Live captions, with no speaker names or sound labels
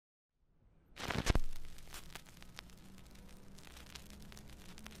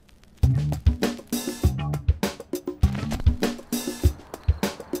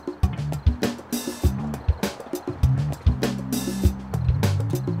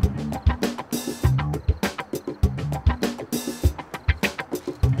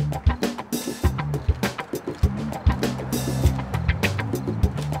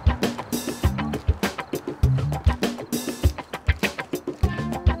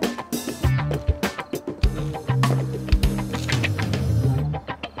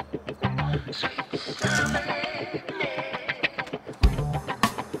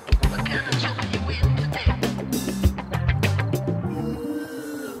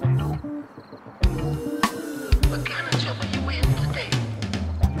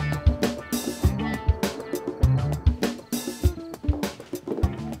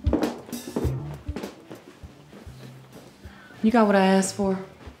You got what I asked for?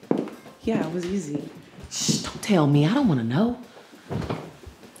 Yeah, it was easy. Shh, don't tell me. I don't want to know.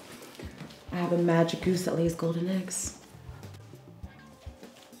 I have a magic goose that lays golden eggs.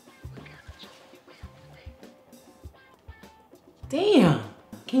 Damn.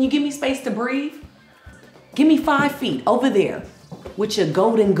 Can you give me space to breathe? Give me 5 feet over there with your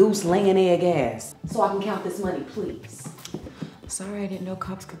golden goose laying egg ass so I can count this money, please. Sorry, I didn't know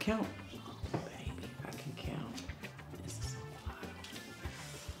cops could count. Oh, baby, I can count. This is a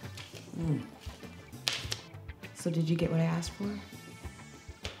lot. So did you get what I asked for?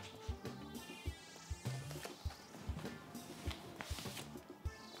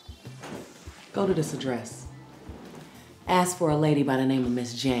 Go to this address. Ask for a lady by the name of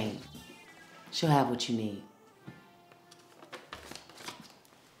Miss Jane. She'll have what you need.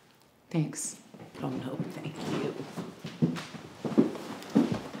 Thanks. Oh no, thank you.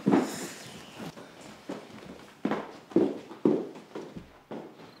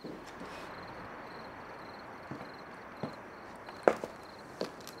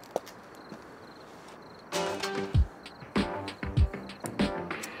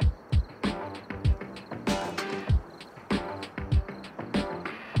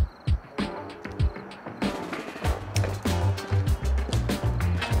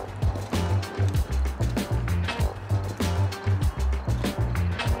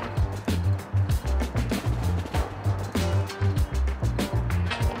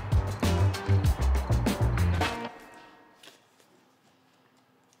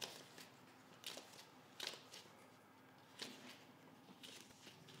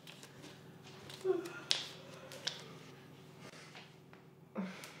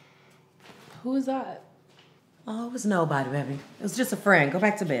 Who is that? Oh, it was nobody, baby. It was just a friend. Go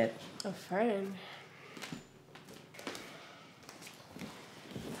back to bed. A friend?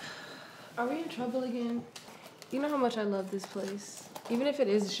 Are we in trouble again? You know how much I love this place. Even if it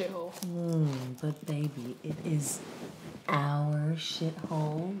is a shithole. But baby, it is our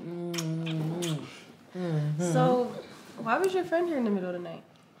shithole. So, why was your friend here in the middle of the night?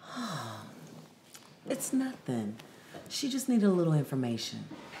 It's nothing. She just needed a little information.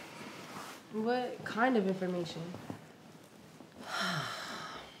 What kind of information?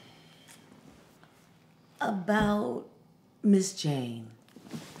 About Miss Jane.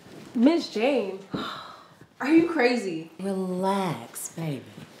 Miss Jane? Are you crazy? Relax, baby.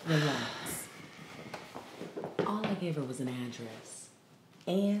 Relax. All I gave her was an address.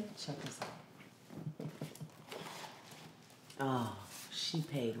 And check this out. Oh, she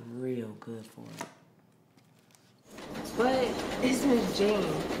paid real good for it. But it's Miss Jane.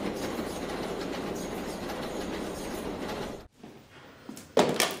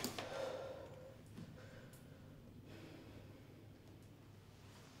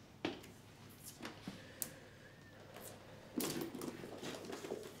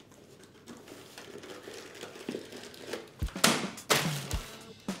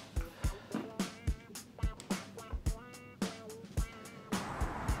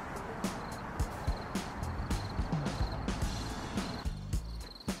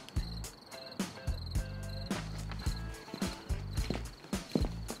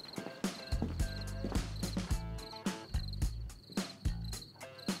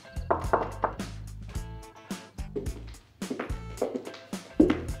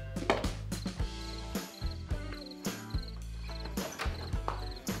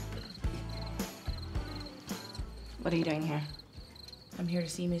 What are you doing here? I'm here to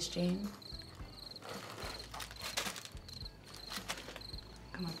see Miss Jane.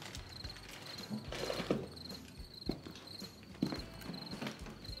 Come on.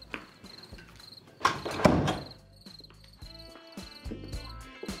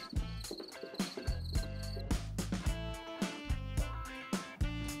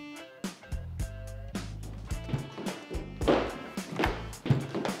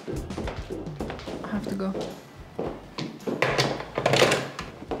 I have to go.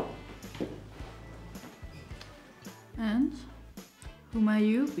 And who might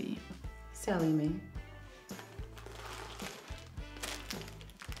you be? Sally Mae.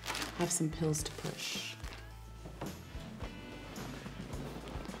 I have some pills to push.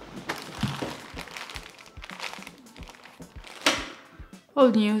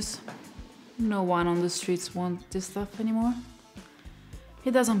 Old news. No one on the streets wants this stuff anymore.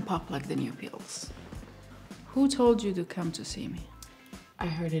 It doesn't pop like the new pills. Who told you to come to see me? I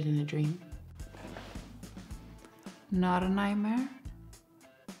heard it in a dream. Not a nightmare?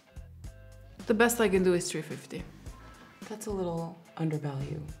 The best I can do is $350. That's a little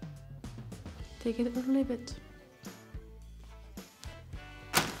undervalued. Take it or leave it.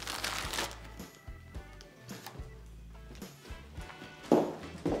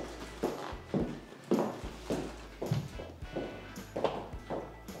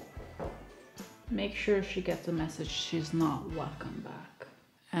 Make sure she gets the message she's not welcome back.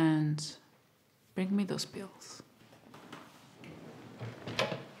 And bring me those pills.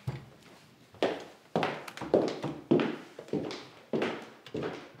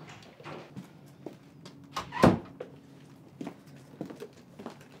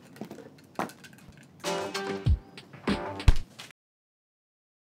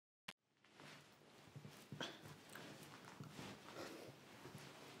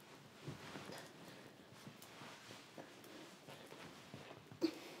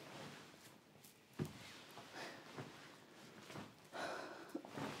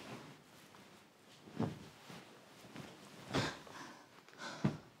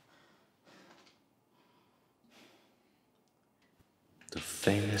 The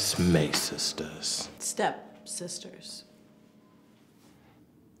famous May sisters. Step sisters.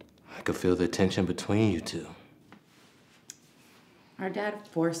 I could feel the tension between you two. Our dad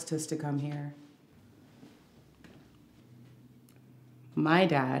forced us to come here. My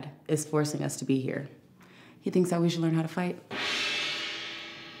dad is forcing us to be here. He thinks that we should learn how to fight.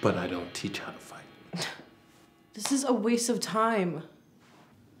 But I don't teach how to fight. This is a waste of time.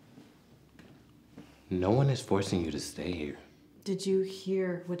 No one is forcing you to stay here. Did you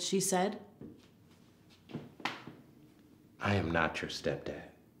hear what she said? I am not your stepdad.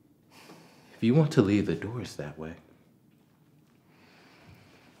 If you want to leave, the door is that way.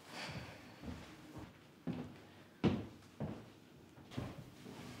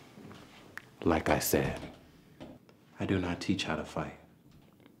 Like I said, I do not teach how to fight,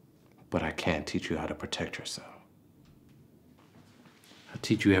 but I can teach you how to protect yourself. I'll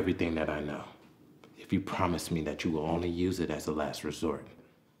teach you everything that I know, if you promise me that you will only use it as a last resort.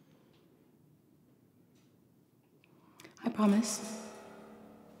 I promise.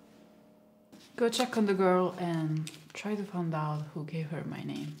 Go check on the girl and try to find out who gave her my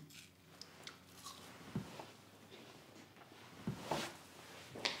name.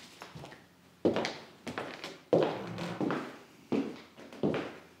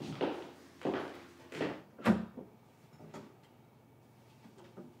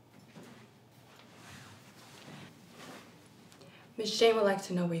 Miss Jane would like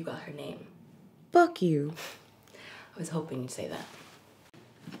to know where you got her name. Fuck you. I was hoping you'd say that.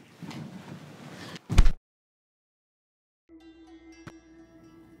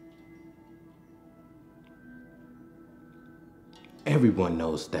 Everyone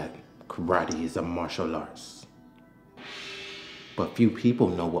knows that karate is a martial arts. But few people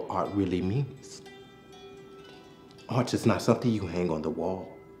know what art really means. Art is not something you hang on the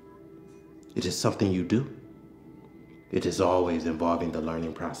wall. It is something you do. It is always involving the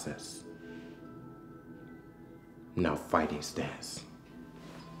learning process. Now fighting stance.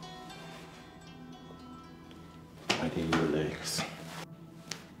 Fighting your legs.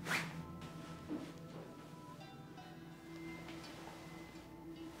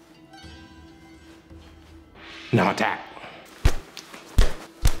 Now attack.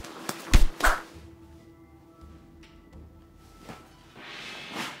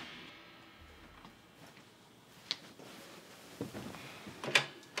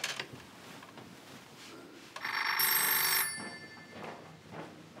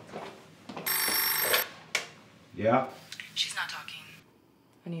 Yeah? She's not talking.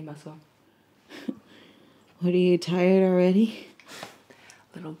 I need muscle. What, are you tired already?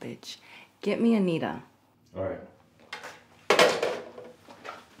 Little bitch. Get me Anita. All right.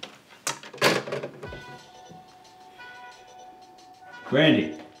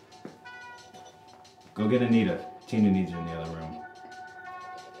 Brandy. Go get Anita. Tina needs her in the other room.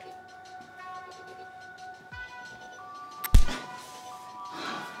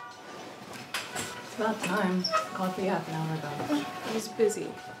 It's about time. Called for you half an hour ago. I was busy.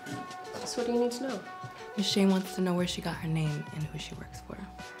 So what do you need to know? Miss Jane wants to know where she got her name and who she works for.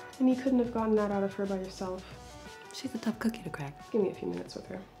 And you couldn't have gotten that out of her by yourself. She's a tough cookie to crack. Give me a few minutes with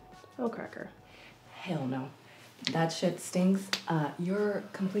her. I'll crack her. Hell no. That shit stings. You're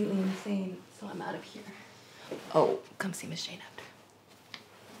completely insane, so I'm out of here. Oh, come see Miss Jane after.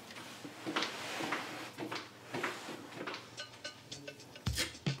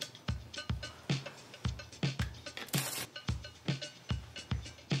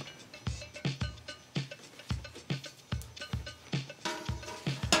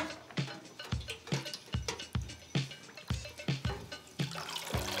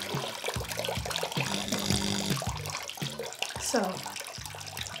 So,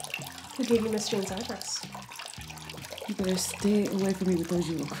 who gave you Miss Jane's address? You better stay away from me with those,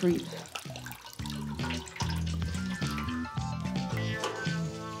 you little creep.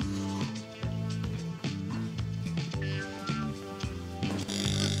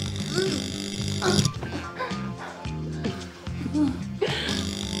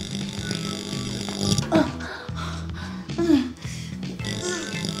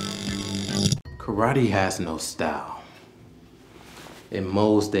 Karate has no style. It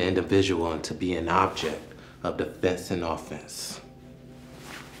molds the individual into being an object of defense and offense.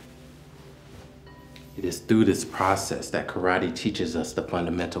 It is through this process that karate teaches us the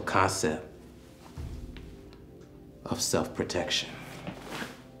fundamental concept of self-protection.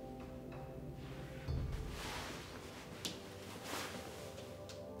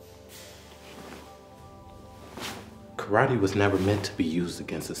 Karate was never meant to be used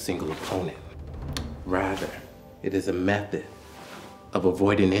against a single opponent. Rather, it is a method of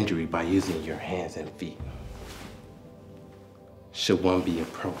avoiding injury by using your hands and feet. Should one be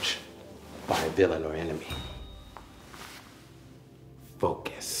approached by a villain or enemy?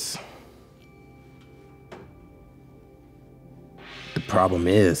 Focus. The problem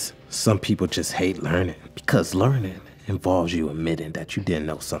is, some people just hate learning because learning involves you admitting that you didn't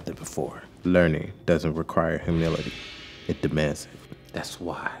know something before. Learning doesn't require humility. It demands it. That's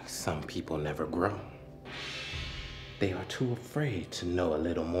why some people never grow. They are too afraid to know a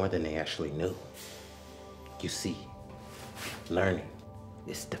little more than they actually knew. You see, learning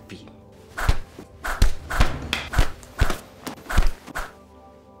is defeat.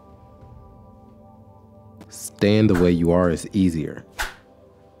 Staying the way you are is easier.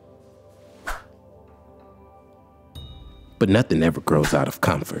 But nothing ever grows out of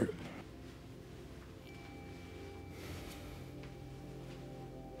comfort.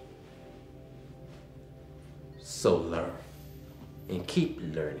 So learn and keep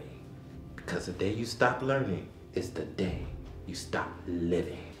learning, because the day you stop learning is the day you stop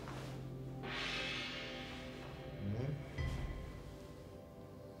living.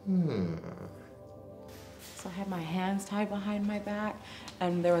 So I had my hands tied behind my back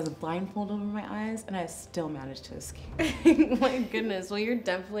and there was a blindfold over my eyes and I still managed to escape. My goodness. Well, you're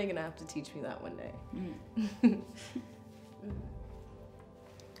definitely gonna have to teach me that one day.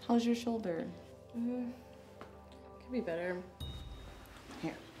 How's your shoulder? Could be better.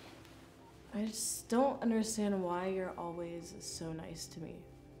 Here. I just don't understand why you're always so nice to me.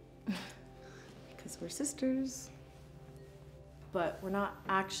 Because we're sisters. But we're not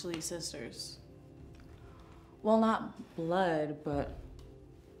actually sisters. Well, not blood, but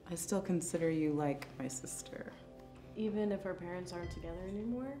I still consider you like my sister. Even if our parents aren't together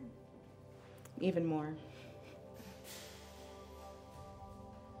anymore? Even more.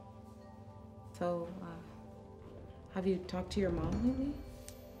 So, have you talked to your mom lately?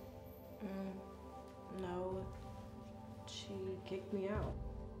 No. She kicked me out.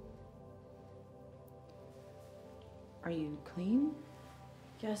 Are you clean?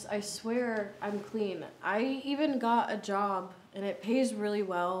 Yes, I swear I'm clean. I even got a job and it pays really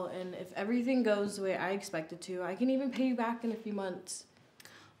well, and if everything goes the way I expect it to, I can even pay you back in a few months.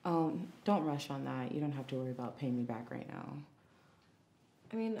 Don't rush on that. You don't have to worry about paying me back right now.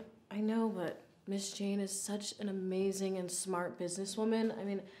 I mean, I know, but Miss Jane is such an amazing and smart businesswoman. I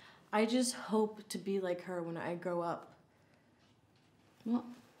mean, I just hope to be like her when I grow up. Well,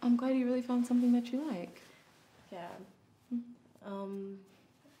 I'm glad you really found something that you like. Yeah.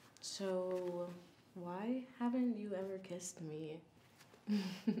 So why haven't you ever kissed me?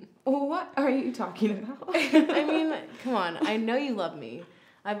 Well, what are you talking about? I mean, come on. I know you love me.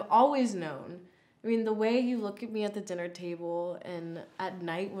 I've always known. I mean, the way you look at me at the dinner table and at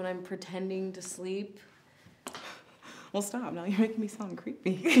night when I'm pretending to sleep. Well, stop. Now you're making me sound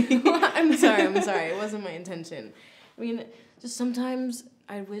creepy. I'm sorry. It wasn't my intention. I mean, just sometimes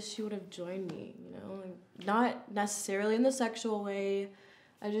I wish you would have joined me, you know? Like, not necessarily in the sexual way.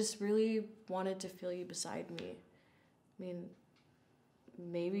 I just really wanted to feel you beside me. I mean,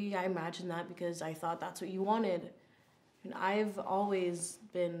 maybe I imagined that because I thought that's what you wanted. And I've always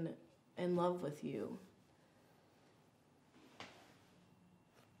been in love with you.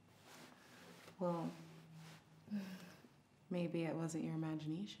 Well, maybe it wasn't your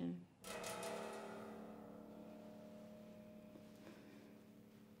imagination.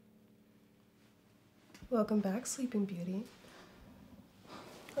 Welcome back, Sleeping Beauty.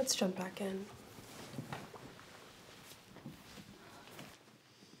 Let's jump back in.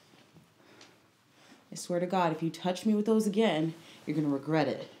 I swear to God, if you touch me with those again, you're gonna regret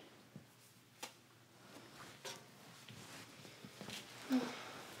it.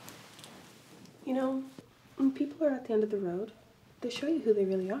 You know, when people are at the end of the road, they show you who they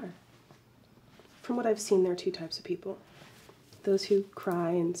really are. From what I've seen, there are two types of people. Those who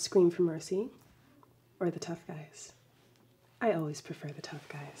cry and scream for mercy, or the tough guys. I always prefer the tough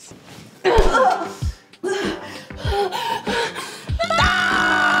guys.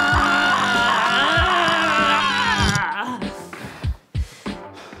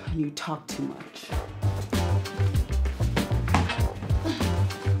 talk too much.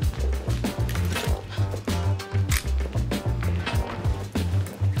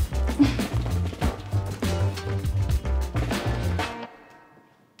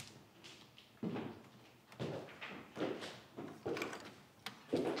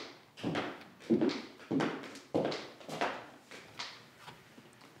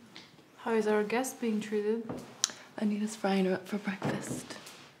 How is our guest being treated? Anita's frying her up for breakfast.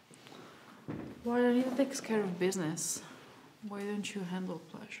 Well, Anita takes care of business. Why don't you handle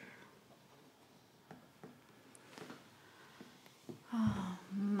pleasure?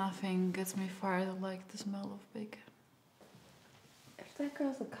 Nothing gets me fired like the smell of bacon. If that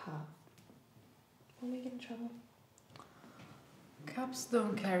girl's a cop, won't we get in trouble? Cops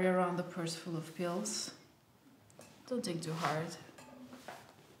don't carry around a purse full of pills. Don't think too hard.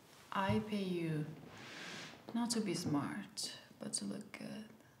 I pay you not to be smart, but to look good.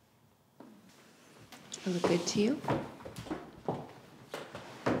 I look good to you?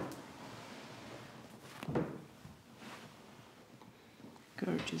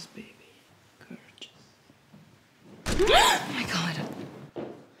 Gorgeous, baby. Gorgeous. Oh my God.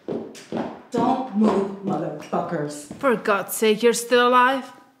 Don't move, motherfuckers. For God's sake, you're still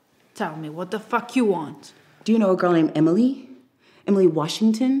alive? Tell me, what the fuck you want? Do you know a girl named Emily? Emily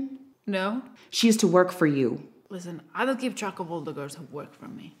Washington? No? She used to work for you. Listen, I don't keep track of all the girls who work for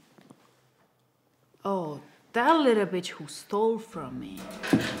me. Oh, that little bitch who stole from me.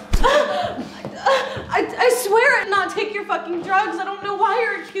 I swear I'd not take your fucking drugs. I don't know why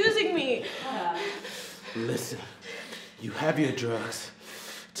you're accusing me. Listen, you have your drugs.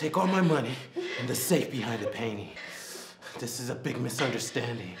 Take all my money and the safe behind the painting. This is a big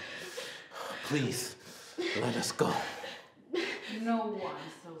misunderstanding. Please, let us go. No one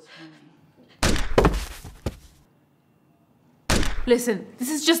steals from me. Listen, this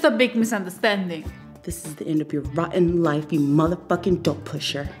is just a big misunderstanding. This is the end of your rotten life, you motherfucking dope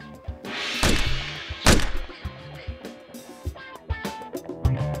pusher.